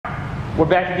We're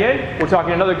back again. We're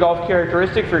talking another golf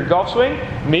characteristic for your golf swing.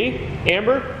 Me,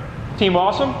 Amber, Team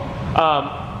Awesome.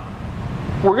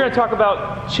 We're going to talk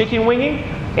about chicken winging.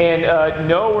 And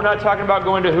no, we're not talking about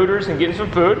going to Hooters and getting some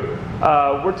food.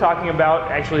 We're talking about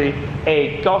actually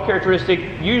a golf characteristic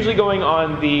usually going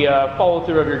on the follow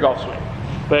through of your golf swing.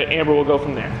 But Amber will go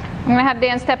from there. I'm going to have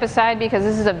Dan step aside because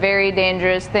this is a very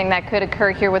dangerous thing that could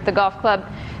occur here with the golf club.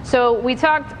 So we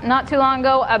talked not too long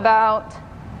ago about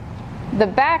the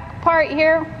back part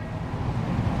here.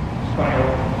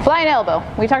 Flying elbow.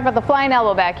 We talked about the flying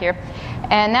elbow back here.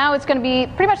 And now it's going to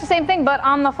be pretty much the same thing, but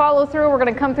on the follow through, we're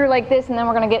going to come through like this, and then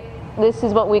we're going to get, this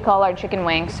is what we call our chicken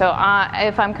wing. So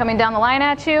if I'm coming down the line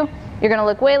at you, you're going to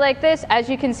look way like this. As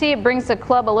you can see, it brings the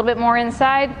club a little bit more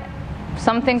inside.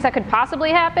 Some things that could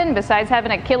possibly happen, besides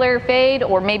having a killer fade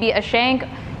or maybe a shank,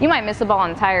 you might miss the ball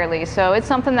entirely. So it's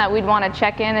something that we'd want to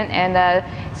check in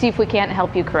and see if we can't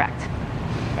help you correct.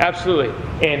 Absolutely.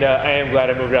 And I am glad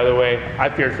I moved out of the way. I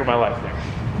feared for my life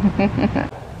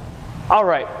there. All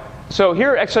right. So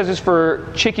here are exercises for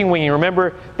chicken winging.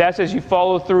 Remember, that's as you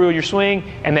follow through your swing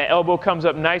and that elbow comes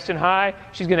up nice and high.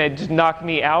 She's going to just knock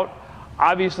me out.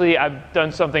 Obviously, I've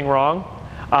done something wrong.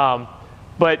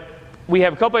 But we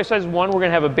have a couple exercises. One, we're going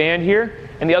to have a band here.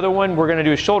 And the other one, we're going to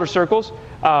do shoulder circles.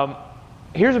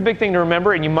 Here's a big thing to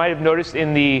remember, and you might have noticed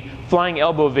in the flying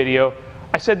elbow video,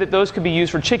 I said that those could be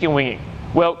used for chicken winging.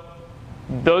 Well,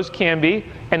 those can be,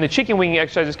 and the chicken winging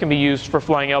exercises can be used for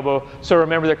flying elbow, so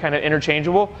remember they're kind of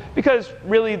interchangeable, because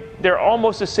really they're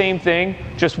almost the same thing,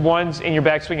 just one's in your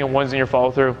backswing and one's in your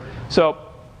follow through. So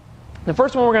the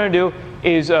first one we're going to do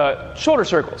is shoulder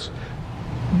circles.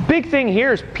 Big thing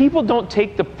here is people don't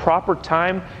take the proper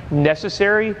time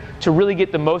necessary to really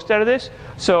get the most out of this.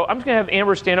 So I'm just going to have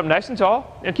Amber stand up nice and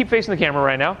tall, and keep facing the camera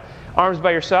right now, arms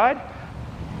by your side.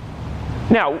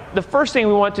 Now, the first thing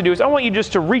we want to do is I want you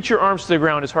just to reach your arms to the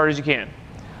ground as hard as you can.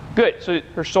 Good. So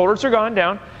her shoulders are gone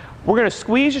down. We're going to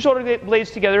squeeze the shoulder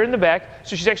blades together in the back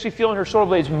so she's actually feeling her shoulder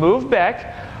blades move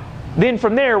back. Then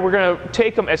from there, we're going to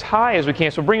take them as high as we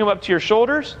can. So bring them up to your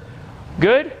shoulders.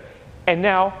 Good. And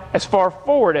now as far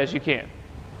forward as you can.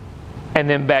 And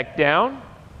then back down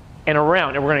and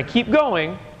around. And we're going to keep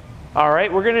going. All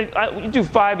right. We're going to do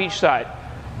 5 each side.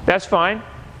 That's fine.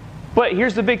 But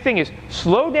here's the big thing is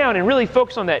slow down and really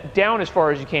focus on that down as far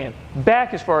as you can,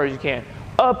 back as far as you can,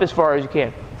 up as far as you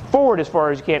can, forward as far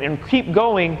as you can, and keep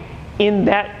going in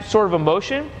that sort of a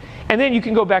motion. And then you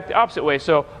can go back the opposite way.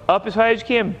 So up as high as you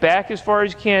can, back as far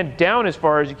as you can, down as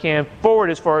far as you can, forward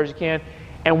as far as you can,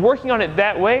 and working on it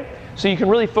that way so you can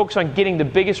really focus on getting the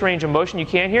biggest range of motion you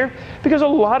can here. Because a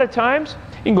lot of times,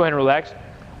 you can go ahead and relax,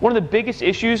 one of the biggest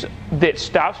issues that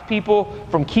stops people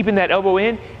from keeping that elbow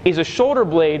in is a shoulder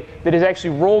blade that is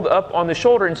actually rolled up on the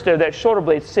shoulder instead of that shoulder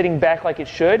blade sitting back like it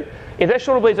should. If that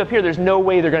shoulder blade's up here, there's no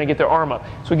way they're going to get their arm up.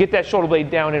 So get that shoulder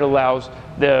blade down, it allows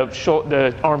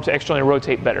the arm to externally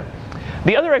rotate better.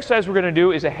 The other exercise we're going to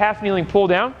do is a half kneeling pull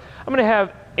down. I'm going to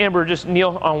have Amber just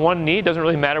kneel on one knee, doesn't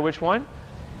really matter which one,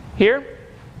 here.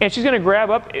 And she's going to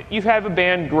grab up. You have a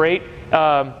band, great. Go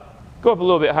up a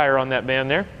little bit higher on that band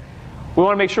there. We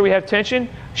want to make sure we have tension.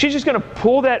 She's just going to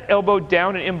pull that elbow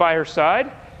down and in by her side.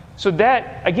 So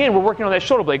that, again, we're working on that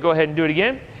shoulder blade. Go ahead and do it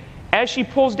again. As she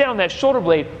pulls down, that shoulder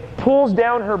blade pulls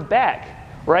down her back,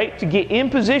 right, to get in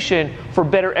position for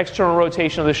better external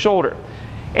rotation of the shoulder.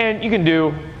 And you can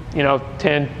do,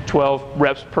 10, 12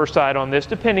 reps per side on this,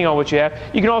 depending on what you have.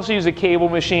 You can also use a cable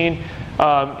machine.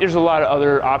 There's a lot of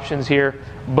other options here,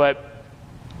 but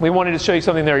we wanted to show you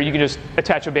something there. You can just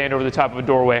attach a band over the top of a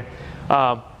doorway.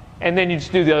 And then you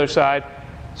just do the other side.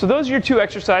 So those are your 2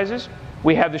 exercises.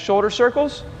 We have the shoulder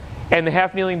circles and the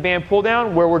half kneeling band pull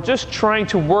down, where we're just trying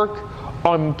to work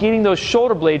on getting those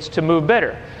shoulder blades to move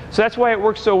better. So that's why it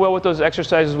works so well with those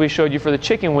exercises we showed you for the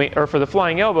chicken wing or for the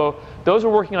flying elbow. Those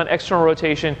are working on external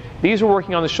rotation. These are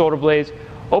working on the shoulder blades.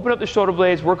 Open up the shoulder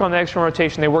blades, work on the external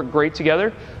rotation. They work great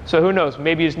together. So who knows?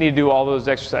 Maybe you just need to do all those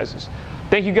exercises.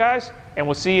 Thank you guys, and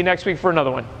we'll see you next week for another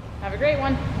one. Have a great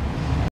one.